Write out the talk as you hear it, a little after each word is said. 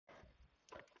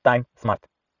Time Smart.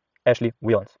 Ashley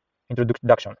Whillans.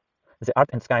 Introduction. The art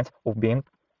and science of being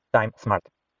time smart.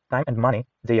 Time and money,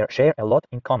 they share a lot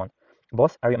in common.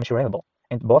 Both are measurable,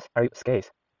 and both are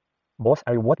scarce. Both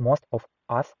are what most of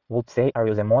us would say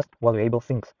are the most valuable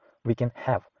things we can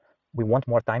have. We want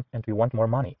more time and we want more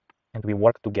money, and we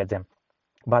work to get them.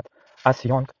 But as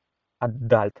young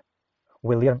adults,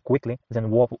 we learn quickly then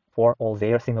for all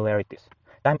their similarities.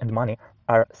 Time and money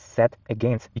are set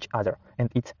against each other, and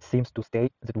it seems to stay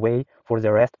that way for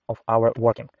the rest of our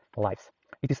working lives.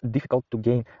 It is difficult to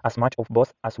gain as much of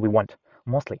both as we want.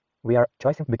 Mostly, we are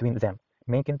choosing between them,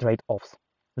 making trade-offs.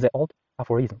 The old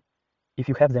aphorism, if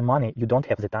you have the money, you don't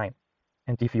have the time.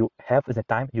 And if you have the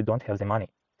time, you don't have the money,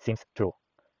 seems true.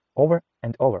 Over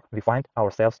and over, we find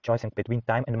ourselves choosing between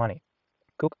time and money.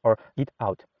 Cook or eat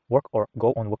out, work or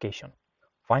go on vacation.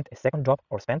 Find a second job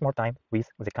or spend more time with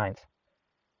the kinds.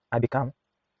 I become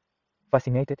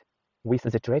fascinated with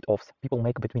the trade-offs people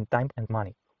make between time and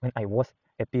money when I was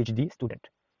a PhD student,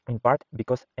 in part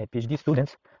because a PhD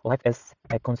student's life is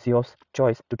a conscious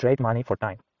choice to trade money for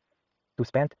time, to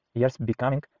spend years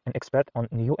becoming an expert on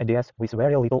new ideas with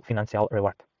very little financial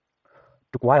reward.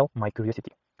 To quell my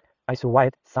curiosity, I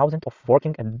surveyed thousands of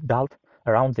working adults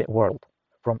around the world,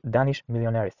 from Danish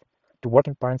millionaires to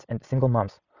working parents and single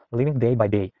moms living day by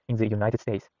day in the United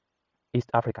States, East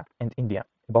Africa, and India,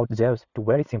 about those two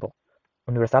very simple,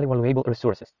 universally valuable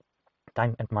resources,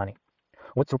 time and money.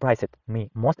 What surprised me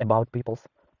most about people's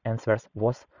answers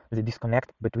was the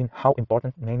disconnect between how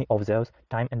important many of those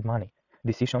time and money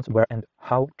decisions were and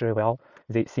how trivial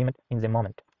they seemed in the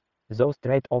moment. Those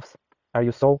trade-offs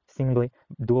are so seemingly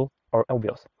dull or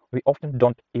obvious, we often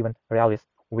don't even realize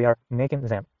we are making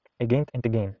them again and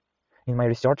again. In my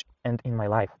research and in my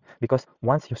life, because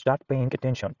once you start paying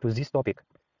attention to this topic,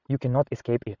 you cannot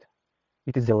escape it.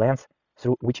 It is the lens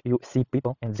through which you see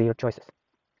people and their choices.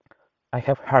 I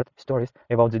have heard stories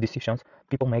about the decisions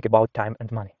people make about time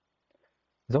and money.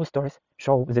 Those stories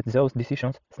show that those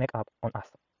decisions sneak up on us.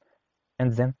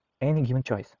 And then any given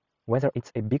choice, whether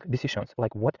it's a big decisions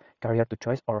like what career to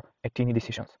choose or a teeny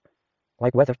decisions,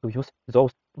 like whether to use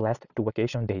those last 2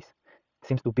 vacation days,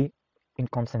 seems to be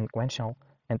inconsequential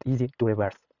and easy to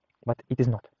reverse, but it is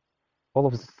not. All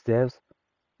of those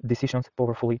decisions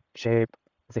powerfully shape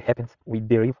the habits we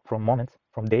derive from moments,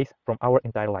 from days, from our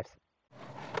entire lives.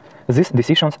 These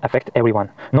decisions affect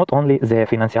everyone, not only the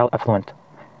financial affluent.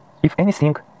 If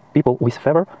anything, people with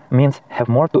favor means have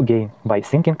more to gain by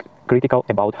thinking critical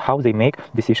about how they make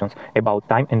decisions about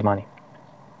time and money.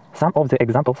 Some of the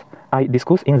examples I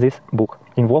discuss in this book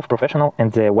involve professional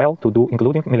and the well-to-do,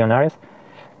 including millionaires,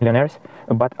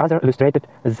 but others illustrated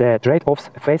the trade-offs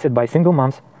faced by single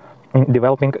moms in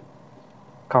developing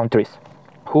countries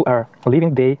who are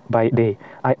living day by day.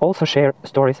 I also share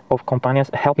stories of companies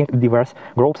helping diverse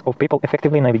groups of people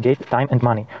effectively navigate time and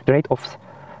money trade-offs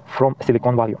from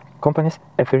Silicon Valley. Companies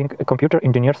offering computer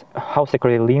engineers house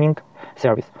cleaning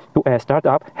service to a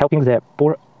startup helping the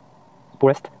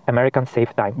poorest Americans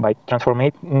save time by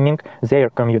transforming their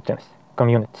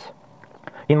communities.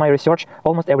 In my research,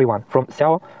 almost everyone, from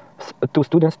CEOs to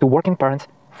students to working parents,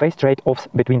 face trade-offs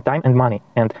between time and money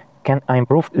and can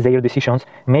improve their decisions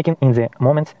making in the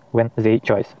moments when they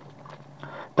choose.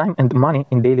 Time and money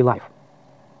in daily life.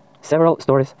 Several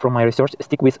stories from my research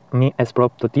stick with me as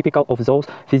prototypical of those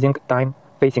facing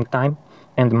time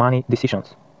and money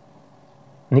decisions.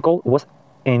 Nicole was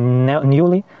a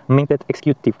newly minted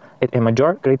executive at a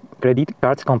major credit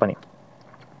cards company.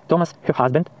 Thomas, her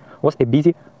husband, was a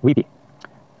busy VP.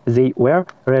 They were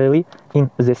rarely in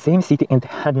the same city and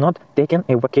had not taken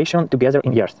a vacation together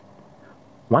in years.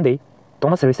 One day,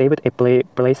 Thomas received a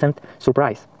pleasant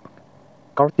surprise.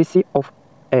 Courtesy of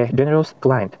a generous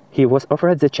client, he was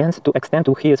offered the chance to extend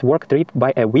to his work trip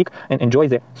by a week and enjoy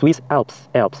the Swiss Alps.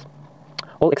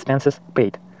 All expenses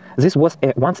paid. This was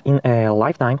a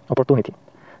once-in-a-lifetime opportunity.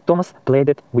 Thomas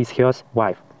pleaded with his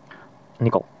wife.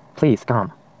 "Nicole, please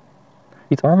come."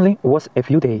 It only was a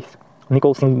few days.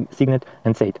 Nicole signed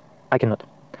and said, "I cannot.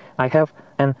 I have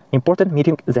an important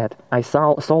meeting that I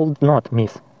shall not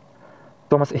miss."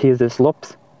 Thomas his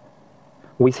slopes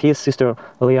with his sister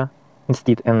Leah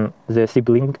instead, and the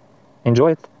sibling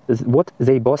enjoyed what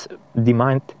they both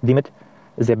deemed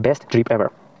the best trip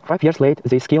ever. 5 years later,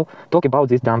 they still talk about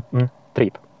this damn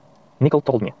trip. Nicole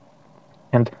told me.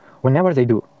 And whenever they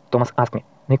do, Thomas asked me,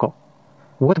 "Nicole,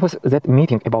 what was that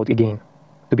meeting about again?"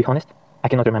 To be honest, I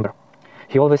cannot remember.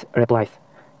 He always replies,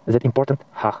 "That important,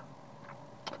 huh?"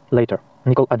 Later,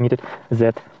 Nicole admitted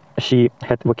that she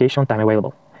had vacation time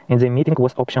available, and the meeting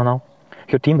was optional.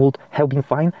 Her team would have been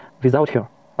fine without her,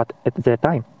 but at the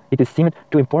time, it seemed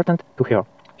too important to her.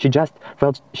 She just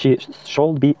felt she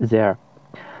should be there.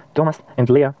 Thomas and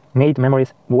Leah made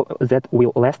memories that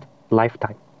will last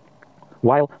lifetime,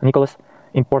 while Nicholas'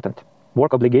 important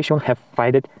work obligations have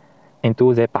faded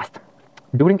into the past.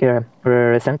 During a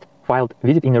recent filed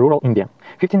visit in rural India,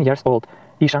 15 years old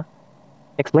Isha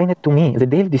explained to me the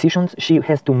daily decisions she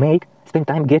has to make, spend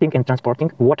time getting and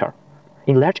transporting water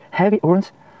in large heavy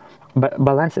urns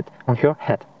balanced on her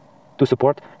head to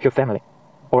support her family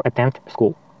or attend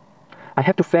school. I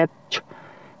have to fetch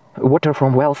water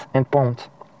from wells and ponds,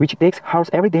 which takes hours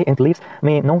every day and leaves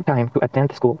me no time to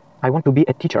attend school. I want to be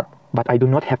a teacher, but I do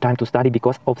not have time to study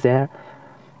because of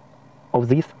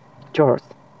these chores,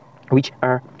 which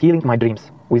are killing my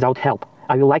dreams. Without help,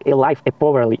 I will like a life of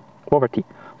poverty,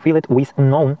 filled with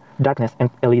unknown darkness and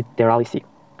illiteracy.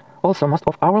 Also, most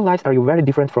of our lives are very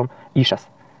different from Isha's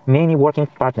many working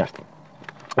partners.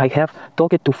 I have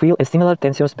talked to feel a similar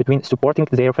tensions between supporting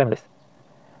their families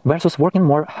versus working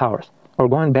more hours or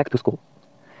going back to school.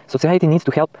 Society needs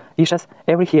to help Ishas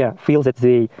every year feel that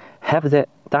they have the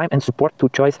time and support to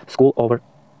choose school over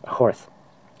horse.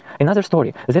 Another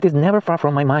story that is never far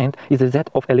from my mind is that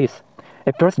of Elise,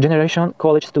 a first-generation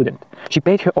college student. She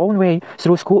paid her own way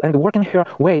through school and working her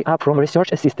way up from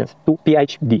research assistant to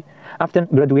PhD. After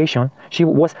graduation, she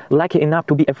was lucky enough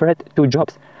to be offered two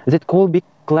jobs that could be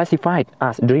classified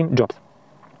as dream jobs.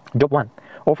 Job 1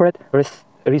 offered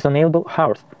reasonable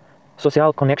hours,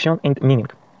 social connection and meaning.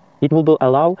 It will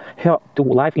allow her to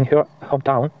live in her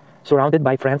hometown, surrounded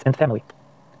by friends and family.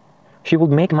 She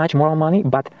would make much more money,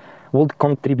 but would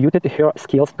contribute her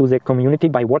skills to the community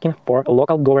by working for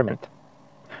local government.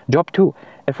 Job 2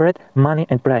 offered money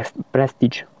and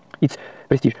prestige. It's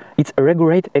a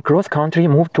regulate a cross-country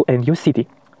move to a new city.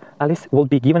 Alice will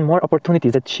be given more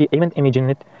opportunities that she even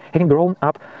imagined, having grown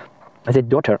up as a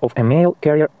daughter of a mail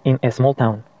carrier in a small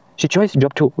town. She chose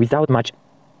Job 2 without much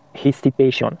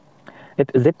hesitation.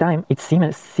 At that time, it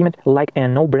seemed like a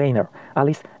no-brainer.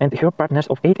 Alice and her partners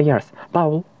of 8 years,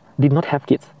 Paul, did not have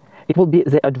kids. It will be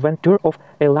the adventure of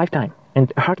a lifetime,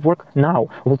 and hard work now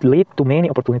would lead to many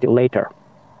opportunities later.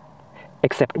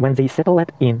 Except when they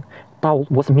settled in, Paul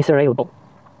was miserable.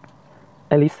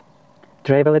 Alice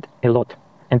traveled a lot,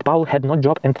 and Paul had no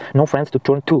job and no friends to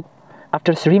turn to.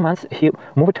 After 3 months, he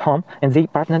moved home, and they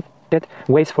parted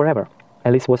ways forever.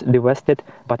 Alice was devastated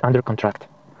but under contract.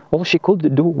 All she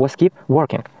could do was keep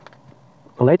working.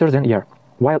 Later that year,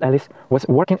 while Alice was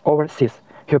working overseas,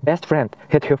 her best friend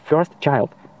had her first child.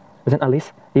 Then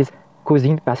Alice's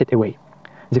cousin passed away.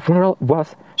 The funeral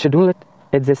was scheduled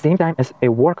at the same time as a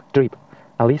work trip.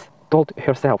 Alice told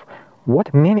herself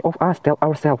what many of us tell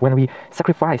ourselves when we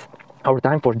sacrifice our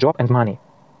time for job and money.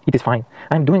 It is fine.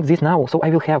 I'm doing this now, so I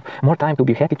will have more time to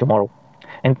be happy tomorrow.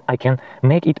 And I can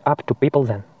make it up to people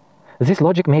then. This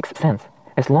logic makes sense,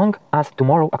 as long as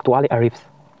tomorrow actually arrives.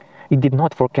 It did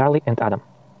not for Carly and Adam,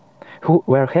 who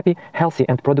were happy, healthy,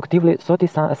 and productively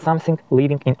something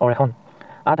living in Oregon.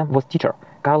 Adam was teacher.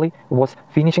 Carly was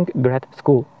finishing grad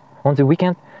school. On the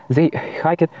weekend, they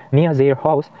hiked near their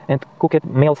house and cooked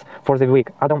meals for the week.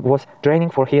 Adam was training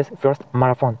for his first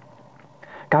marathon.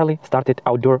 Carly started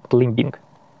outdoor climbing.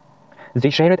 They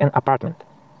shared an apartment,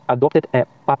 adopted a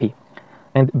puppy,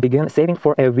 and began saving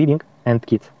for a wedding and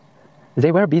kids.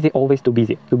 They were busy, always too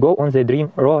busy, to go on the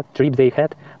dream road trip they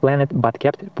had planned but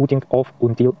kept putting off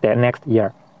until the next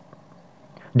year.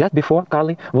 Just before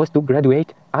Carly was to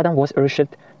graduate, Adam was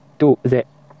rushed to the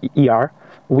ER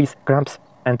with cramps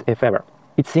and a fever.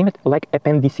 It seemed like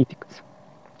appendicitis.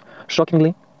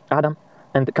 Shockingly, Adam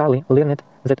and Carly learned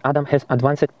that Adam has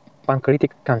advanced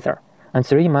pancreatic cancer and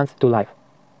 3 months to life.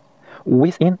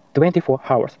 Within 24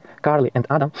 hours, Carly and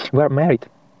Adam were married.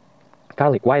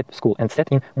 Carly quit school and set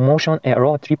in motion a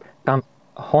road trip come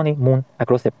honeymoon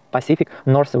across the Pacific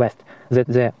Northwest that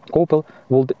the couple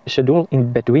would schedule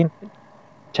in between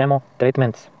chemo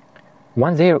treatments.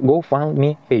 On their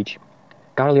GoFundMe page,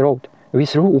 Carly wrote,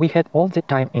 we had all the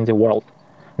time in the world.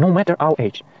 No matter our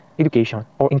age, education,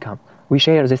 or income, we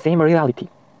share the same reality.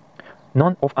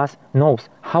 None of us knows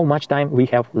how much time we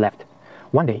have left.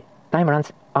 One day, time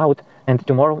runs out and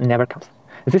tomorrow never comes.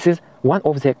 This is one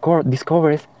of the core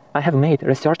discoveries I have made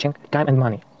researching time and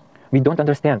money. We don't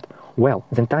understand. Well,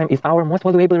 then time is our most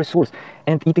valuable resource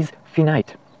and it is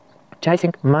finite.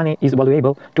 Chasing money is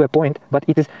valuable to a point, but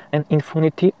it is an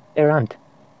infinity errand.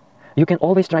 You can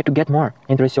always try to get more,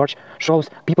 and research shows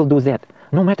people do that,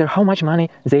 no matter how much money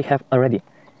they have already,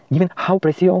 given how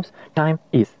precious time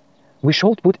is. We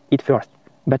should put it first,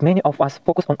 but many of us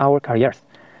focus on our careers,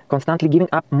 constantly giving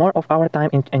up more of our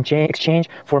time in exchange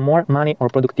for more money or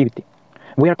productivity.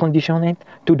 We are conditioned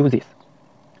to do this.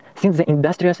 Since the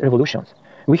Industrial Revolutions,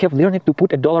 we have learned to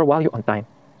put a dollar value on time.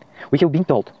 We have been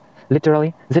told,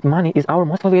 literally, that money is our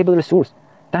most valuable resource,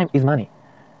 Time is money.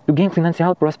 To gain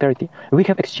financial prosperity, we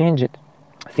have exchanged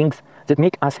things that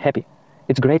make us happy.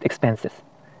 It's great expenses.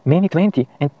 Many 20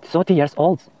 and 30 years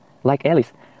olds, like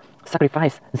Alice,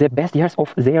 sacrifice the best years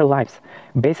of their lives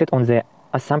based on the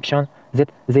assumption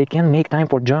that they can make time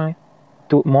for joy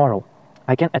tomorrow.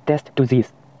 I can attest to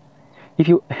this. If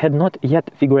you had not yet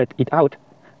figured it out,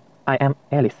 I am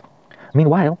Alice.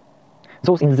 Meanwhile,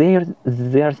 those in their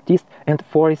 30s and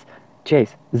 40s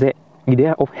chase the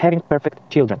idea of having perfect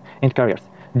children and careers,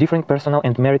 different personal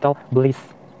and marital bliss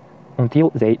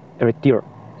until they retire.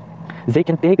 They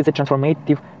can take the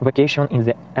transformative vacation in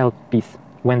the Alps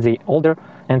when they older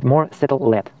and more settled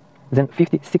led. Then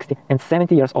 50, 60 and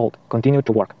 70 years old continue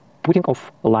to work, putting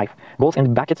off life, goals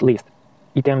and bucket list,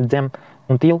 eating them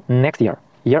until next year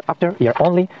after year,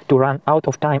 only to run out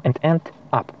of time and end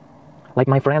up, like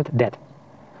my friend Dad,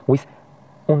 with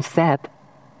unsaid,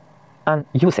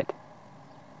 unused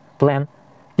plan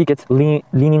tickets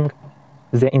leaning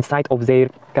the inside of their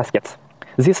caskets.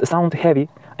 This sounds heavy,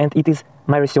 and it is.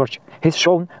 My research has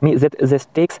shown me that the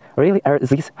stakes really are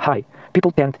this high.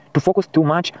 People tend to focus too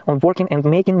much on working and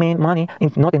making money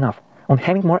and not enough on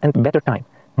having more and better time.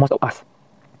 Most of us,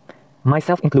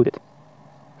 myself included,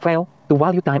 fail to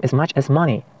value time as much as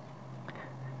money.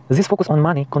 This focus on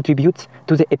money contributes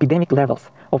to the epidemic levels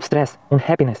of stress,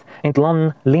 unhappiness, and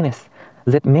loneliness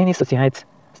that many societies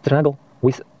struggle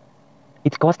with.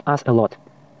 It costs us a lot,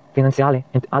 financially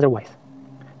and otherwise.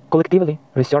 Collectively,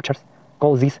 researchers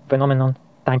call this phenomenon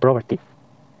time poverty,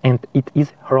 and it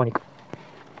is chronic.